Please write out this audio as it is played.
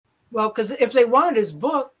Well, because if they wanted his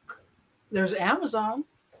book, there's Amazon.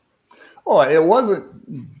 Oh, it wasn't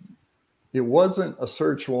a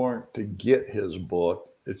search warrant to get his book.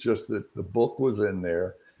 It's just that the book was in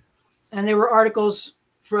there. And there were articles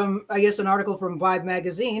from, I guess, an article from Vibe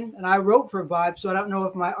magazine, and I wrote for Vibe, so I don't know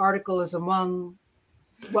if my article is among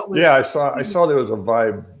what was. Yeah, I saw there was a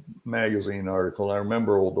Vibe magazine article. I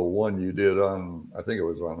remember the one you did on, I think it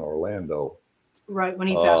was on Orlando. Right, when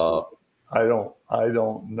he passed away. I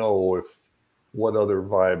don't know what other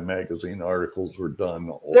Vibe magazine articles were done.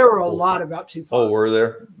 There were a lot about Tupac. Oh, were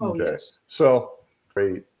there? Oh, okay. Yes. So,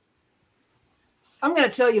 great. I'm going to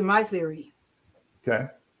tell you my theory. Okay.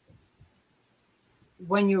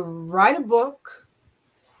 When you write a book,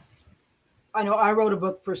 I know I wrote a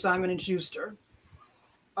book for Simon & Schuster.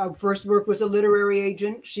 I first worked with a literary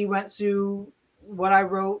agent. She went through what I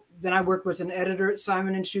wrote. Then I worked with an editor at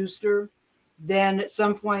Simon & Schuster. Then at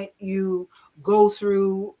some point you go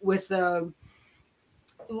through with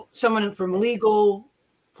someone from legal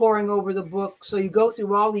poring over the book. So you go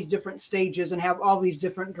through all these different stages and have all these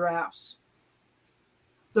different drafts.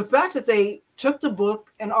 The fact that they took the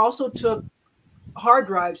book and also took hard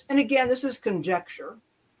drives, and again, this is conjecture.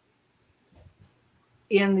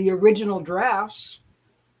 In the original drafts,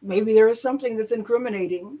 maybe there is something that's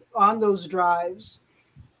incriminating on those drives.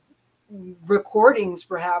 Recordings,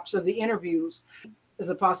 perhaps, of the interviews is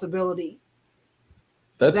a possibility.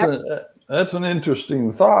 That's an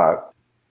interesting thought.